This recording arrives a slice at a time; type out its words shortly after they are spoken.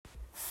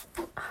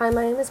Hi,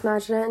 my name is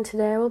Majida, and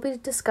today I will be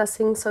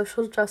discussing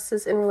social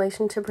justice in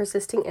relation to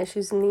persisting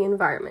issues in the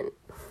environment.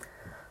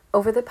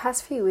 Over the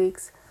past few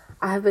weeks,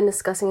 I have been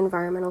discussing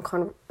environmental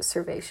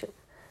conservation.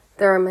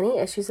 There are many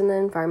issues in the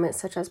environment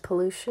such as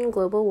pollution,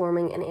 global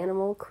warming, and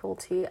animal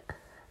cruelty,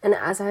 and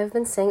as I have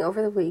been saying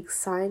over the weeks,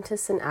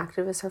 scientists and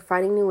activists are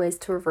finding new ways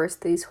to reverse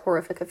these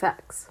horrific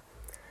effects.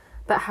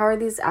 But how are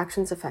these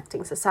actions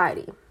affecting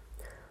society?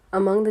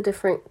 Among the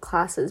different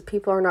classes,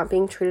 people are not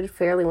being treated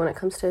fairly when it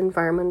comes to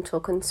environmental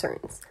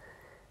concerns.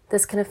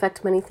 This can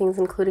affect many things,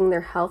 including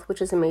their health,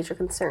 which is a major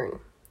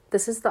concern.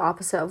 This is the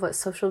opposite of what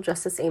social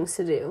justice aims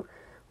to do,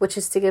 which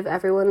is to give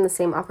everyone the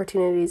same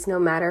opportunities no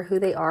matter who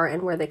they are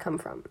and where they come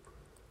from.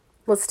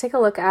 Let's take a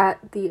look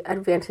at the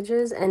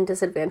advantages and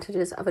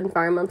disadvantages of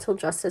environmental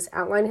justice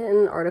outlined in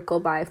an article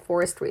by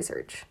Forest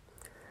Research.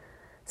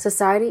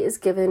 Society is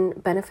given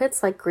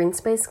benefits like green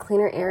space,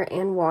 cleaner air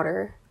and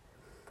water,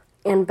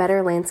 and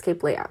better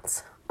landscape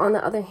layouts. On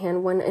the other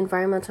hand, when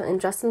environmental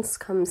injustice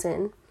comes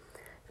in,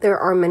 there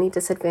are many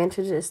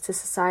disadvantages to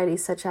society,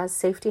 such as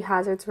safety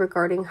hazards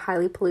regarding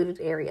highly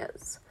polluted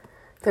areas.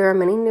 There are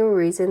many new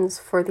reasons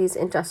for these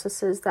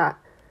injustices that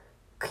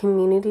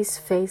communities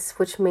face,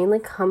 which mainly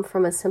come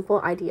from a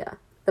simple idea,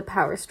 the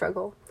power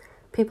struggle.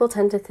 People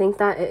tend to think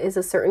that it is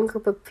a certain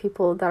group of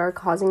people that are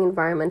causing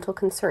environmental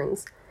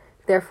concerns,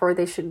 therefore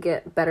they should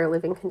get better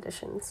living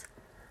conditions.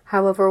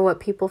 However, what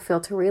people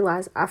fail to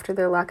realize after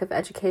their lack of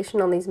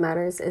education on these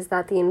matters is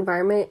that the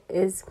environment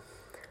is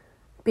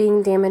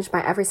being damaged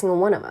by every single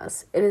one of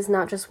us. It is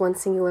not just one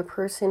singular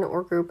person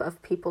or group of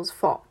people's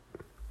fault.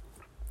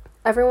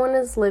 Everyone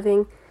is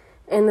living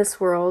in this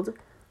world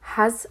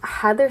has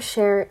had their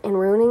share in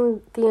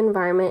ruining the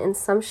environment in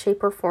some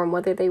shape or form,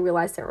 whether they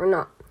realize it or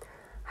not.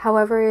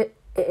 However, it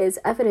is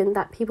evident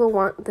that people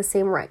want the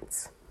same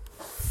rights.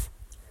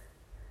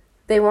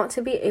 They want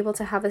to be able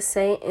to have a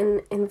say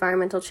in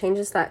environmental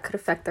changes that could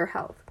affect their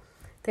health.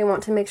 They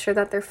want to make sure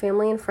that their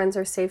family and friends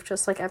are safe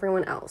just like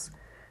everyone else.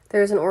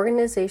 There is an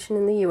organization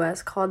in the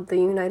U.S. called the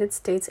United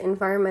States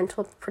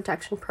Environmental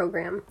Protection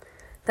Program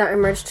that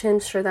emerged to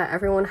ensure that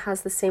everyone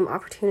has the same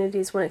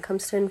opportunities when it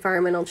comes to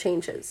environmental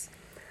changes.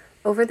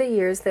 Over the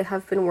years, they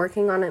have been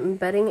working on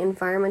embedding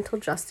environmental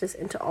justice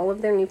into all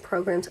of their new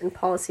programs and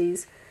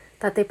policies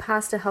that they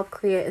pass to help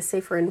create a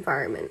safer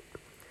environment.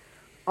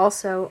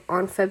 Also,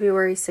 on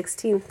February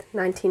 16,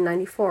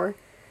 1994,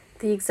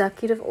 the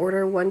Executive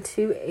Order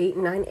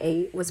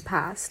 12898 was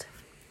passed,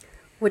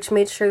 which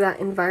made sure that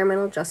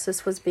environmental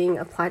justice was being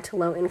applied to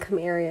low-income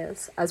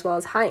areas as well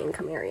as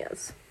high-income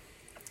areas.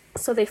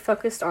 So they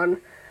focused on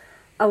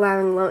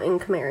allowing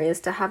low-income areas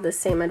to have the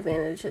same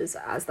advantages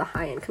as the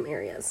high-income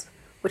areas,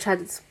 which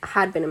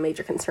had been a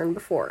major concern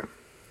before.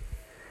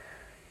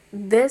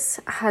 This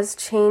has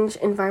changed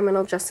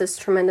environmental justice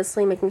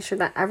tremendously, making sure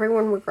that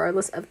everyone,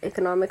 regardless of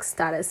economic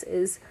status,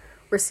 is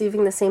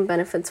receiving the same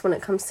benefits when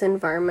it comes to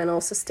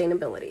environmental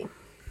sustainability.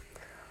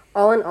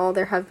 All in all,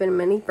 there have been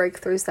many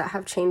breakthroughs that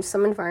have changed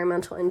some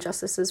environmental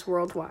injustices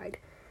worldwide.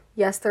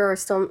 Yes, there are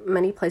still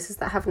many places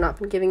that have not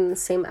been given the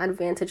same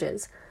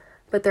advantages,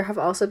 but there have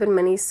also been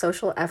many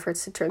social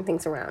efforts to turn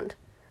things around.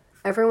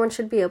 Everyone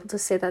should be able to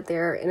say that they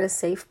are in a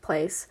safe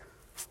place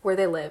where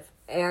they live,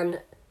 and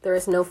there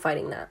is no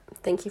fighting that.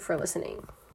 Thank you for listening.